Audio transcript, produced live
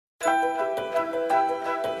A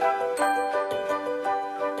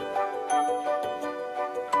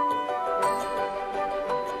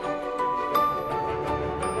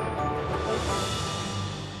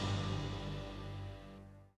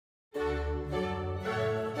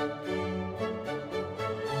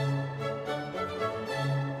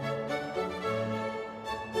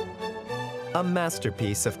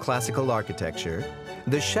masterpiece of classical architecture,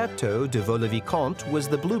 the Château de Vaux-le-Vicomte was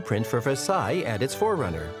the blueprint for Versailles and its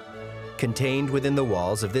forerunner. Contained within the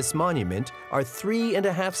walls of this monument are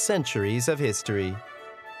 3.5 centuries of history.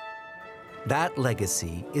 That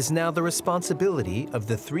legacy is now the responsibility of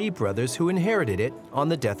the 3 brothers who inherited it on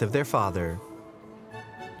the death of their father: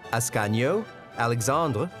 Ascanio,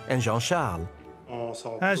 Alexandre and Jean-Charles.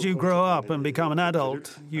 As you grow up and become an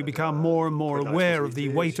adult, you become more and more aware of the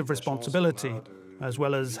weight of responsibility, as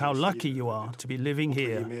well as how lucky you are to be living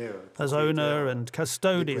here as owner and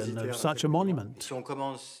custodian of such a monument.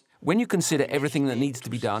 When you consider everything that needs to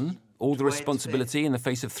be done, all the responsibility in the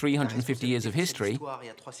face of 350 years of history,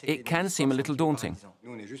 it can seem a little daunting.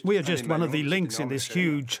 We are just one of the links in this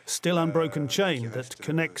huge, still unbroken chain that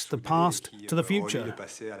connects the past to the future.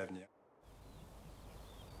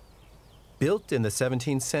 Built in the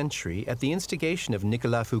 17th century at the instigation of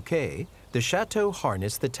Nicolas Fouquet, the château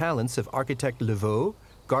harnessed the talents of architect Levaux,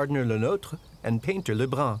 gardener Lenôtre, and painter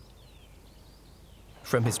Lebrun.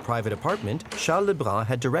 From his private apartment, Charles Lebrun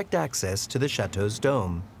had direct access to the château's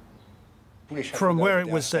dome. From where it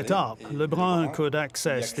was set up, Lebrun could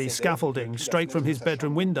access the scaffolding straight from his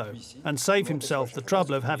bedroom window and save himself the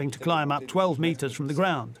trouble of having to climb up 12 meters from the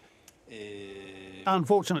ground.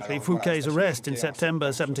 Unfortunately, Fouquet's arrest in September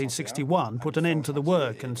 1761 put an end to the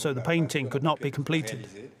work, and so the painting could not be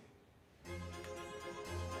completed.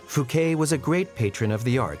 Fouquet was a great patron of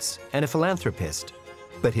the arts and a philanthropist,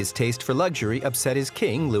 but his taste for luxury upset his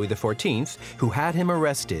king, Louis XIV, who had him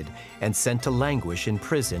arrested and sent to languish in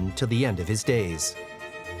prison till the end of his days.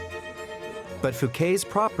 But Fouquet's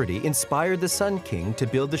property inspired the Sun King to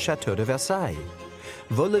build the Château de Versailles.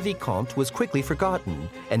 Vaux-le-Vicomte was quickly forgotten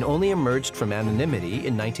and only emerged from anonymity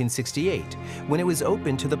in 1968, when it was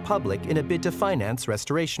opened to the public in a bid to finance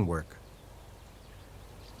restoration work.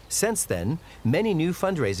 Since then, many new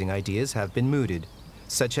fundraising ideas have been mooted,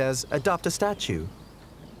 such as adopt a statue.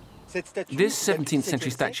 This 17th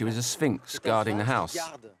century statue is a sphinx guarding the house.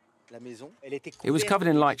 It was covered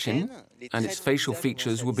in lichen, and its facial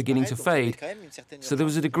features were beginning to fade, so there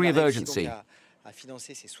was a degree of urgency.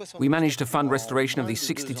 We managed to fund restoration of these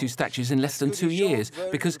 62 statues in less than 2 years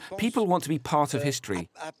because people want to be part of history,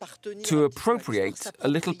 to appropriate a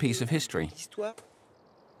little piece of history.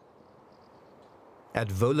 At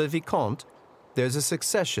Vaux-le-Vicomte, there's a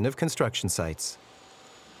succession of construction sites.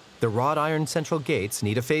 The wrought iron central gates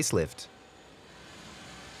need a facelift.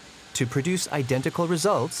 To produce identical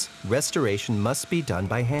results, restoration must be done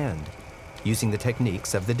by hand, using the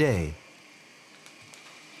techniques of the day.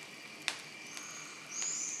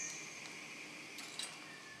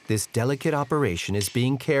 This delicate operation is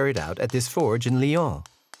being carried out at this forge in Lyon.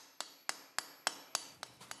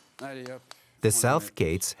 The south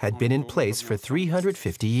gates had been in place for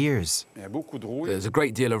 350 years. There's a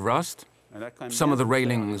great deal of rust. Some of the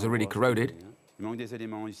railings are really corroded.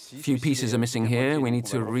 A few pieces are missing here. We need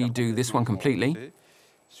to redo this one completely.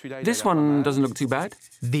 This one doesn't look too bad.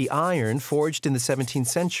 The iron forged in the 17th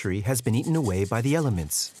century has been eaten away by the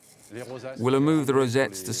elements. We'll remove the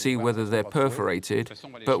rosettes to see whether they're perforated,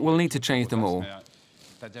 but we'll need to change them all.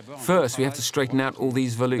 First, we have to straighten out all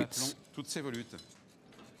these volutes.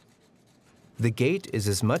 The gate is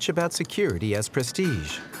as much about security as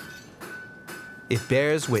prestige. It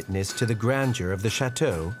bears witness to the grandeur of the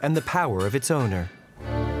chateau and the power of its owner.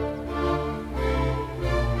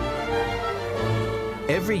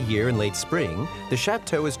 Every year in late spring, the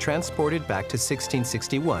chateau is transported back to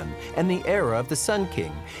 1661 and the era of the Sun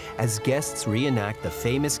King, as guests reenact the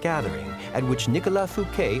famous gathering at which Nicolas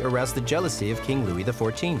Fouquet aroused the jealousy of King Louis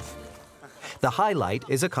XIV. The highlight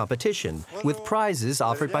is a competition with prizes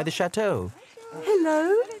offered by the chateau.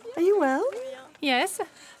 Hello, are you well? Yes.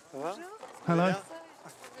 Hello.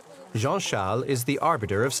 Jean-Charles is the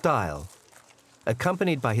arbiter of style.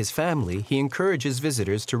 Accompanied by his family, he encourages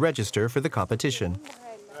visitors to register for the competition.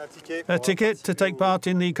 A ticket to take part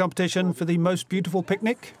in the competition for the most beautiful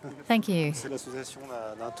picnic? Thank you.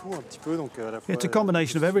 It's a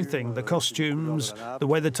combination of everything, the costumes, the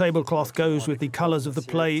way the tablecloth goes with the colours of the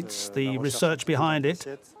plates, the research behind it,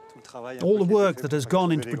 all the work that has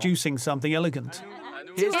gone into producing something elegant.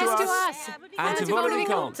 Here's to us, and to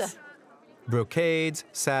Vaux-le-Vicomte. Brocades,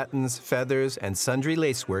 satins, feathers, and sundry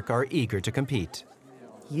lacework are eager to compete.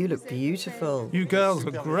 You look beautiful. You girls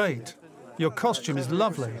look great. Your costume is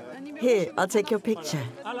lovely. Here, I'll take your picture.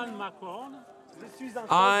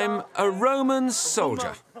 I'm a Roman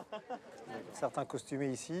soldier.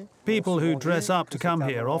 People who dress up to come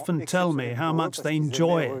here often tell me how much they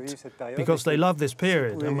enjoy it, because they love this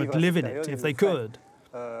period and would live in it if they could.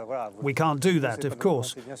 We can't do that, of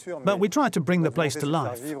course, but we try to bring the place to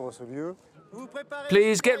life.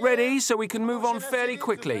 Please get ready so we can move on fairly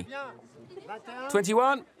quickly.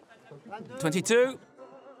 21, 22.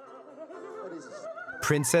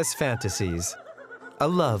 Princess fantasies, a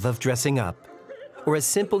love of dressing up, or a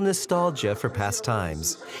simple nostalgia for past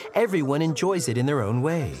times. Everyone enjoys it in their own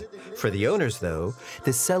way. For the owners, though,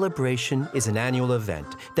 the celebration is an annual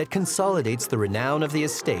event that consolidates the renown of the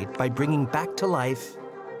estate by bringing back to life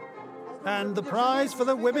And the prize for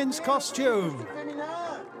the women's costume.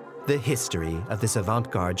 the history of this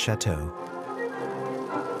avant-garde chateau.